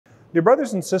Dear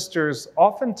brothers and sisters,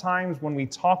 oftentimes when we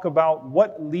talk about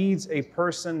what leads a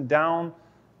person down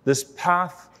this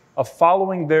path of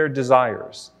following their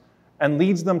desires and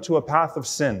leads them to a path of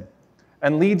sin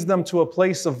and leads them to a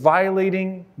place of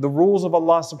violating the rules of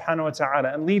Allah subhanahu wa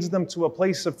ta'ala and leads them to a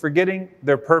place of forgetting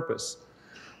their purpose,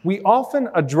 we often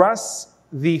address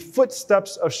the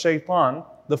footsteps of shaitan,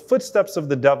 the footsteps of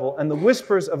the devil and the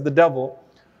whispers of the devil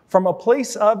from a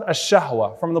place of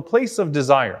ash-shahwa, from the place of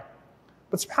desire.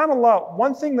 But subhanAllah,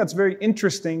 one thing that's very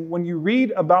interesting when you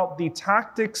read about the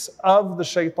tactics of the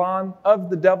shaitan, of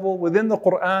the devil within the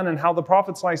Quran and how the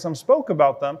Prophet ﷺ spoke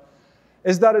about them,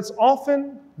 is that it's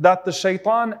often that the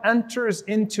shaitan enters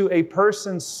into a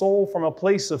person's soul from a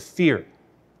place of fear,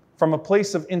 from a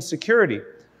place of insecurity,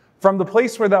 from the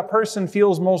place where that person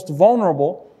feels most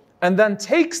vulnerable, and then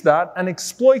takes that and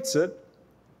exploits it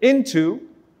into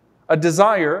a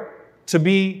desire to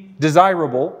be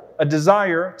desirable, a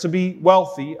desire to be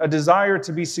wealthy, a desire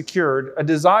to be secured, a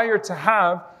desire to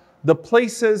have the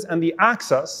places and the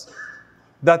access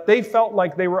that they felt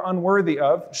like they were unworthy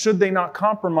of, should they not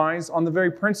compromise on the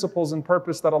very principles and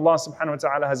purpose that Allah subhanahu wa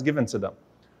ta'ala has given to them.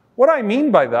 What I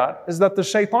mean by that is that the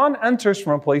shaitan enters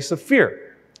from a place of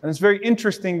fear. And it's very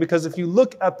interesting because if you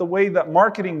look at the way that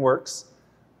marketing works,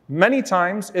 many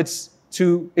times it's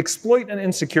to exploit an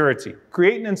insecurity,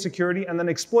 create an insecurity and then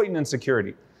exploit an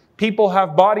insecurity. People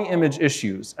have body image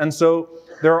issues, and so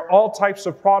there are all types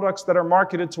of products that are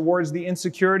marketed towards the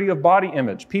insecurity of body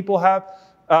image. People have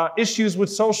issues with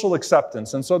social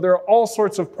acceptance, and so there are all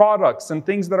sorts of products and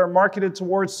things that are marketed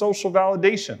towards social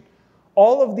validation.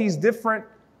 All of these different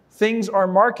things are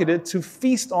marketed to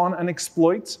feast on and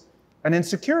exploit an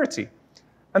insecurity.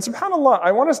 And subhanAllah,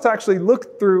 I want us to actually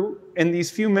look through in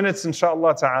these few minutes,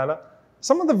 inshaAllah ta'ala,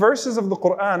 some of the verses of the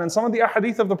Quran and some of the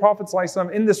ahadith of the Prophet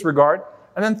ﷺ in this regard,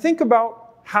 and then think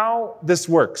about how this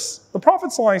works. The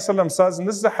Prophet ﷺ says, and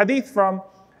this is a hadith from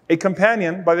a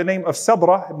companion by the name of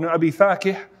Sabra ibn Abi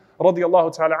Fakih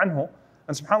radiyallahu ta'ala anhu,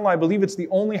 and subhanAllah, I believe it's the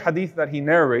only hadith that he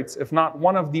narrates, if not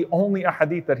one of the only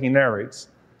ahadith that he narrates.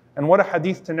 And what a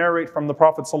hadith to narrate from the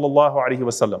Prophet sallallahu alaihi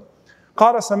wasallam.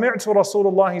 قال سمعت رسول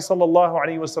الله صلى الله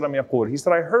عليه وسلم يقول. He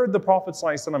said, I heard the Prophet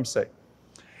sallallahu alaihi wasallam say,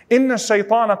 إن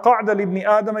الشيطان قعد لابن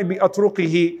آدم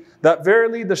بأطرقه, that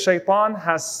verily the shaitan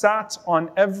has sat on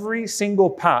every single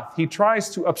path. He tries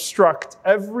to obstruct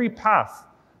every path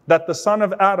that the son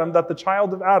of Adam, that the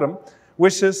child of Adam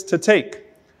wishes to take.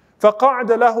 فقعد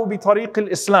له بطريق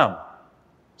الإسلام.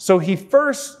 So he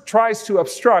first tries to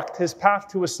obstruct his path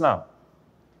to Islam.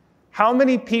 How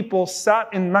many people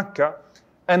sat in Mecca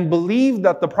and believed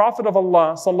that the Prophet of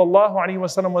Allah sallallahu alaihi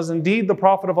wasallam was indeed the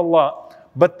Prophet of Allah,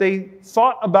 but they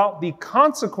thought about the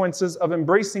consequences of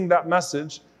embracing that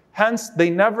message. Hence, they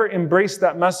never embraced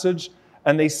that message,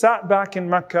 and they sat back in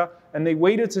Mecca and they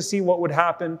waited to see what would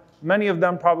happen, many of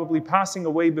them probably passing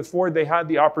away before they had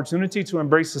the opportunity to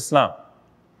embrace Islam.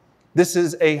 This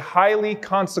is a highly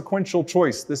consequential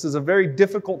choice. This is a very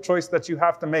difficult choice that you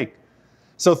have to make.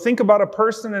 So think about a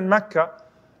person in Mecca,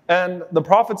 and the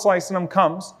Prophet ﷺ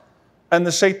comes, and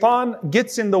the shaitan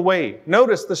gets in the way.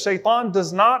 Notice the shaitan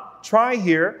does not try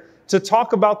here to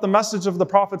talk about the message of the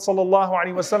Prophet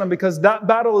ﷺ, because that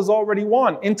battle is already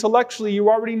won. Intellectually, you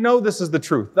already know this is the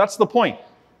truth. That's the point.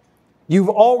 You've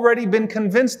already been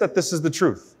convinced that this is the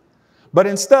truth. But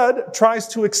instead, tries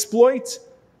to exploit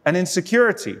an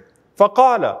insecurity.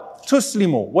 فَقَالَ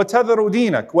تُسْلِمُ وَتَذَرُ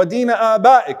دِينَكَ وَدِينَ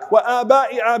آبَائِكَ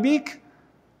وَآبَاءِ أَبِيكَ.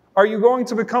 Are you going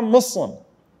to become Muslim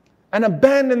and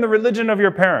abandon the religion of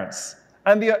your parents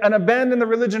and abandon the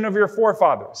religion of your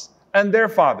forefathers and their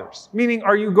fathers? Meaning,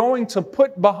 are you going to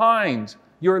put behind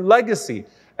your legacy?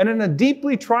 And in a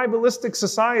deeply tribalistic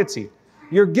society,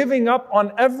 you're giving up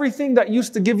on everything that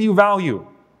used to give you value.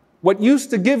 What used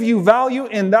to give you value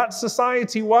in that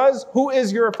society was, who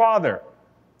is your father?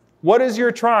 What is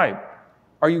your tribe?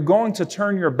 Are you going to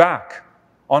turn your back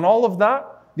on all of that?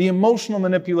 The emotional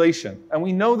manipulation. And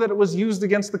we know that it was used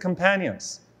against the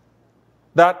companions.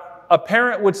 That a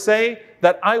parent would say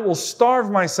that I will starve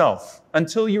myself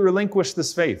until you relinquish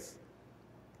this faith.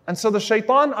 And so the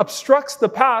shaitan obstructs the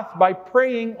path by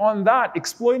preying on that,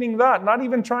 exploiting that, not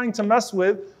even trying to mess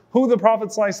with who the Prophet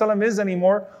ﷺ is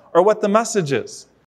anymore or what the message is.